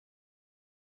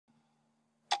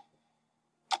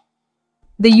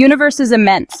The universe is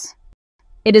immense.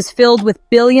 It is filled with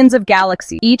billions of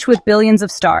galaxies, each with billions of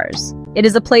stars. It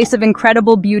is a place of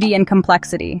incredible beauty and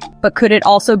complexity. But could it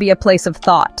also be a place of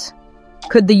thought?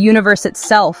 Could the universe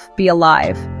itself be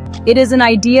alive? It is an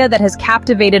idea that has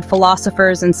captivated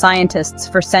philosophers and scientists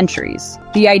for centuries.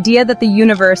 The idea that the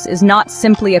universe is not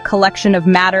simply a collection of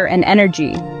matter and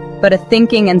energy, but a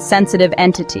thinking and sensitive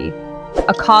entity,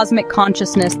 a cosmic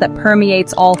consciousness that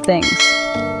permeates all things.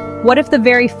 What if the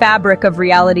very fabric of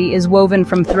reality is woven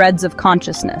from threads of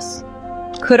consciousness?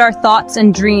 Could our thoughts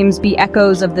and dreams be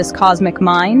echoes of this cosmic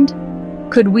mind?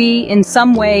 Could we, in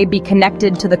some way, be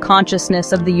connected to the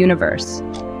consciousness of the universe?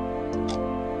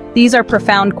 These are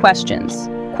profound questions,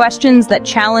 questions that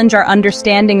challenge our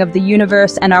understanding of the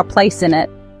universe and our place in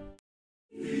it.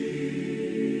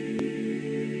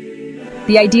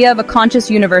 The idea of a conscious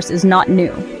universe is not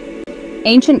new.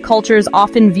 Ancient cultures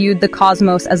often viewed the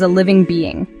cosmos as a living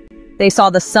being. They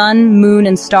saw the sun, moon,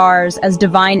 and stars as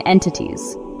divine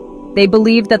entities. They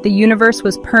believed that the universe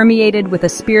was permeated with a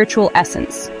spiritual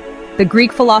essence. The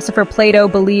Greek philosopher Plato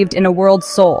believed in a world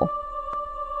soul.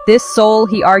 This soul,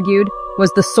 he argued,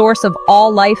 was the source of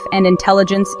all life and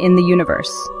intelligence in the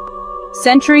universe.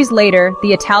 Centuries later,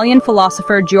 the Italian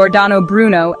philosopher Giordano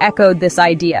Bruno echoed this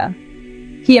idea.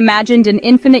 He imagined an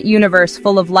infinite universe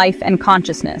full of life and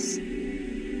consciousness.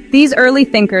 These early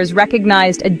thinkers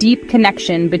recognized a deep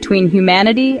connection between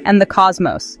humanity and the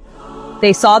cosmos.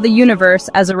 They saw the universe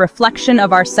as a reflection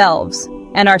of ourselves,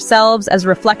 and ourselves as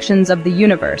reflections of the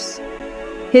universe.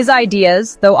 His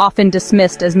ideas, though often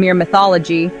dismissed as mere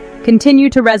mythology, continue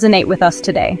to resonate with us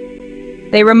today.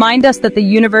 They remind us that the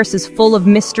universe is full of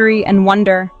mystery and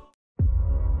wonder.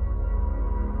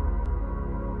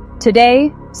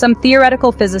 Today, some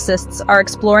theoretical physicists are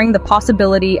exploring the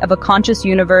possibility of a conscious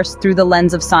universe through the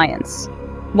lens of science.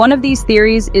 One of these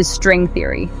theories is string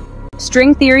theory.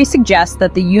 String theory suggests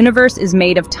that the universe is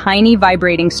made of tiny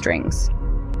vibrating strings.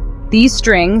 These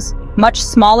strings, much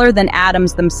smaller than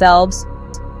atoms themselves,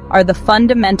 are the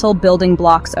fundamental building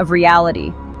blocks of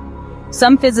reality.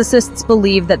 Some physicists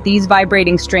believe that these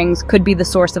vibrating strings could be the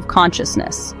source of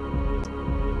consciousness.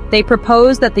 They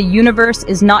propose that the universe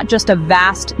is not just a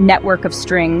vast network of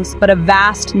strings, but a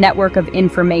vast network of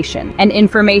information. And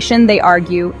information, they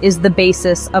argue, is the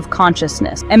basis of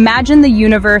consciousness. Imagine the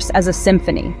universe as a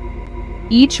symphony.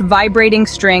 Each vibrating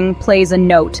string plays a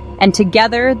note, and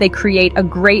together they create a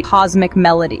great cosmic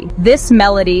melody. This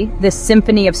melody, this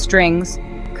symphony of strings,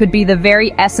 could be the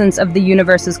very essence of the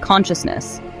universe's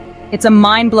consciousness. It's a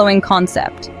mind-blowing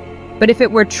concept. But if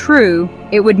it were true,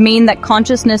 it would mean that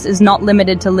consciousness is not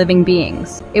limited to living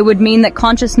beings. It would mean that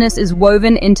consciousness is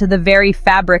woven into the very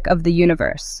fabric of the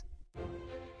universe.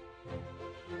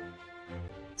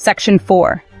 Section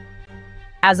 4.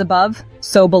 As above,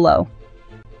 so below.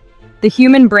 The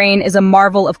human brain is a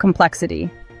marvel of complexity.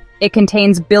 It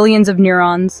contains billions of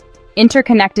neurons,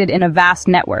 interconnected in a vast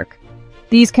network.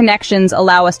 These connections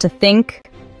allow us to think,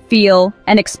 feel,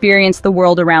 and experience the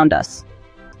world around us.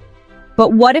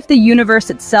 But what if the universe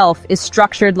itself is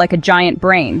structured like a giant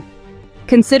brain?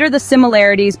 Consider the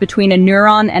similarities between a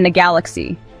neuron and a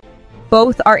galaxy.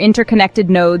 Both are interconnected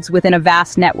nodes within a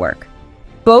vast network.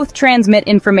 Both transmit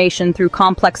information through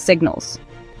complex signals.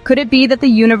 Could it be that the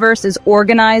universe is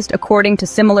organized according to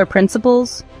similar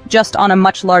principles, just on a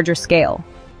much larger scale?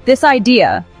 This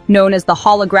idea, known as the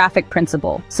holographic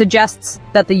principle, suggests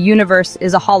that the universe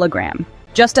is a hologram.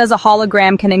 Just as a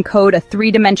hologram can encode a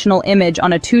three-dimensional image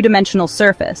on a two-dimensional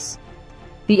surface,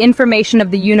 the information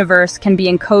of the universe can be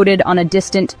encoded on a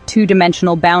distant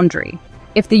two-dimensional boundary.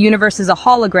 If the universe is a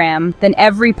hologram, then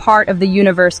every part of the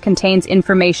universe contains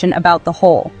information about the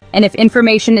whole. And if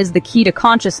information is the key to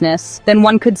consciousness, then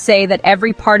one could say that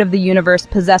every part of the universe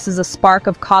possesses a spark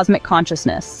of cosmic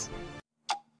consciousness.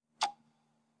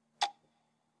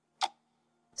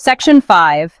 Section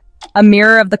 5. A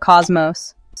mirror of the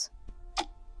cosmos.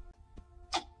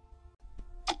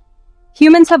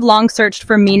 Humans have long searched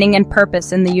for meaning and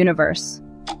purpose in the universe.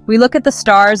 We look at the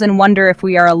stars and wonder if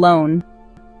we are alone.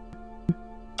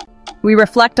 We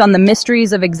reflect on the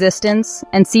mysteries of existence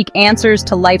and seek answers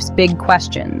to life's big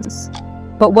questions.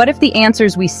 But what if the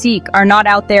answers we seek are not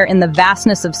out there in the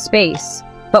vastness of space,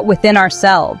 but within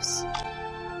ourselves?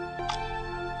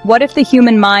 What if the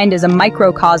human mind is a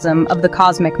microcosm of the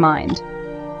cosmic mind?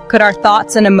 Could our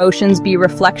thoughts and emotions be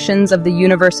reflections of the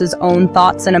universe's own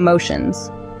thoughts and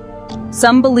emotions?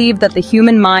 Some believe that the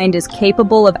human mind is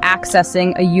capable of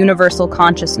accessing a universal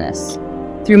consciousness.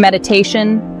 Through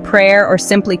meditation, prayer, or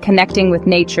simply connecting with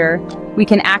nature, we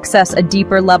can access a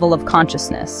deeper level of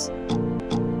consciousness.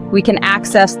 We can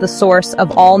access the source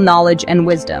of all knowledge and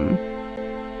wisdom.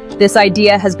 This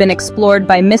idea has been explored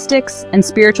by mystics and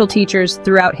spiritual teachers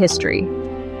throughout history.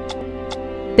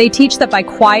 They teach that by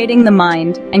quieting the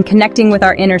mind and connecting with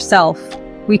our inner self,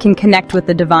 we can connect with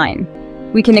the divine.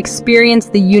 We can experience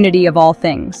the unity of all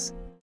things.